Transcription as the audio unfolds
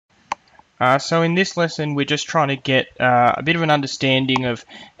So in this lesson, we're just trying to get a bit of an understanding of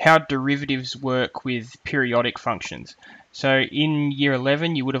how derivatives work with periodic functions. So in year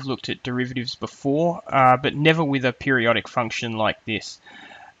 11, you would have looked at derivatives before, but never with a periodic function like this.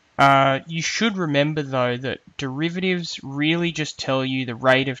 You should remember, though, that derivatives really just tell you the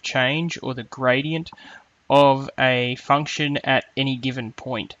rate of change or the gradient of a function at any given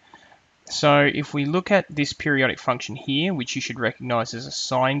point. So if we look at this periodic function here, which you should recognize as a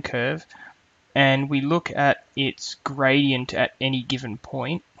sine curve, and we look at its gradient at any given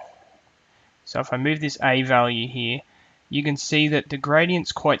point. So if I move this a value here, you can see that the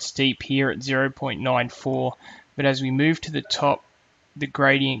gradient's quite steep here at 0.94, but as we move to the top, the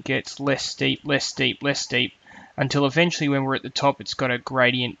gradient gets less steep, less steep, less steep, until eventually when we're at the top, it's got a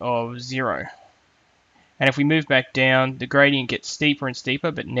gradient of 0. And if we move back down, the gradient gets steeper and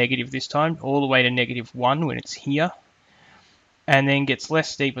steeper, but negative this time, all the way to -1 when it's here, and then gets less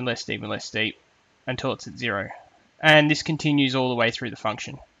steep and less steep and less steep until it's at 0. And this continues all the way through the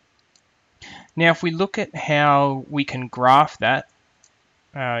function. Now if we look at how we can graph that,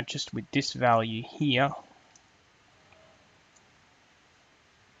 just with this value here.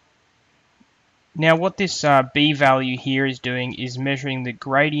 Now what this b value here is doing is measuring the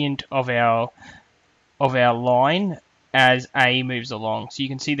gradient of our line as a moves along. So you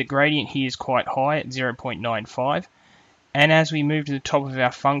can see the gradient here is quite high at 0.95. And as we move to the top of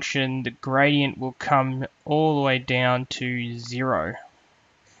our function, the gradient will come all the way down to 0.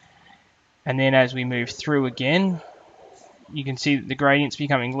 And then as we move through again, you can see that the gradient's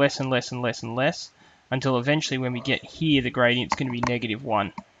becoming less and less and less and less, until eventually when we get here, the gradient's going to be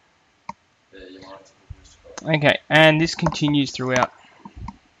 -1. Okay, and this continues throughout.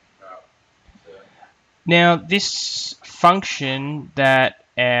 Now this function that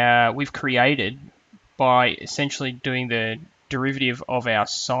we've created by essentially doing the derivative of our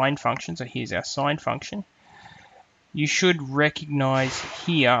sine function, so here's our sine function, you should recognize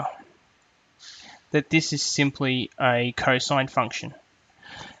here that this is simply a cosine function.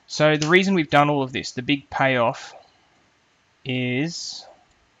 So the reason we've done all of this, the big payoff, is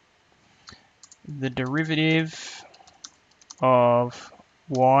the derivative of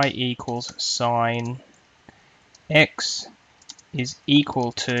y equals sine x is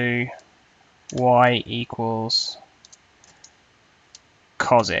equal to y equals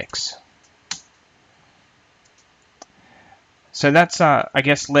cos x. So that's, I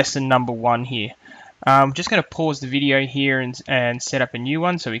guess, lesson number 1 here. I'm just going to pause the video here and set up a new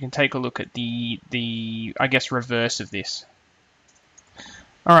one so we can take a look at the I guess, reverse of this.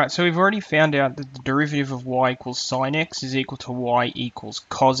 Alright, so we've already found out that the derivative of y equals sine x is equal to y equals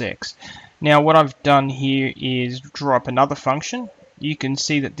cos x. Now what I've done here is draw up another function. You can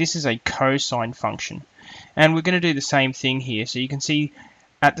see that this is a cosine function. And we're going to do the same thing here. So you can see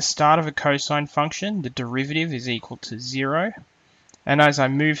at the start of a cosine function, the derivative is equal to 0. And as I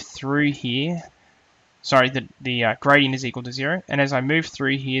move through here, sorry, the gradient is equal to 0. And as I move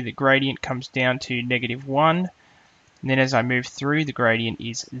through here, the gradient comes down to -1. And then as I move through, the gradient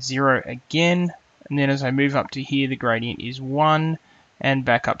is 0 again. And then as I move up to here, the gradient is 1 and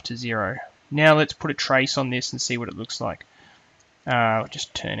back up to 0. Now let's put a trace on this and see what it looks like. We'll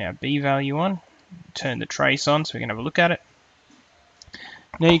just turn our b value on, turn the trace on so we can have a look at it.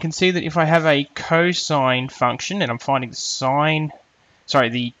 Now you can see that if I have a cosine function and I'm finding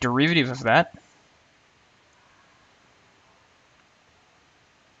the derivative of that,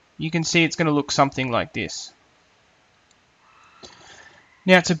 you can see it's going to look something like this.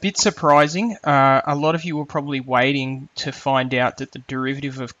 Now it's a bit surprising. A lot of you were probably waiting to find out that the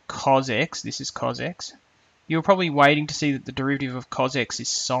derivative of cos x, this is cos x, you were probably waiting to see that the derivative of cos x is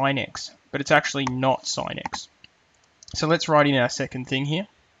sine x, but it's actually not sine x. So let's write in our second thing here.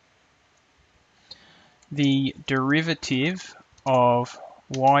 The derivative of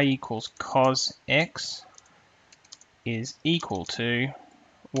y equals cos x is equal to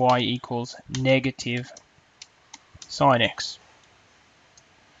y equals negative sine x.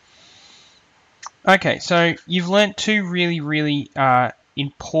 Okay, so you've learnt two really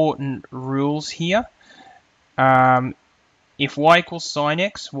important rules here. If y equals sine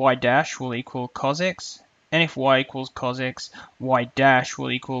x, y dash will equal cos x. And if y equals cos x, y dash will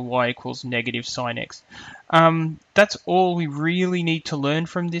equal y equals negative sine x. That's all we really need to learn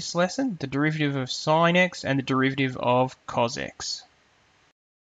from this lesson, the derivative of sine x and the derivative of cos x.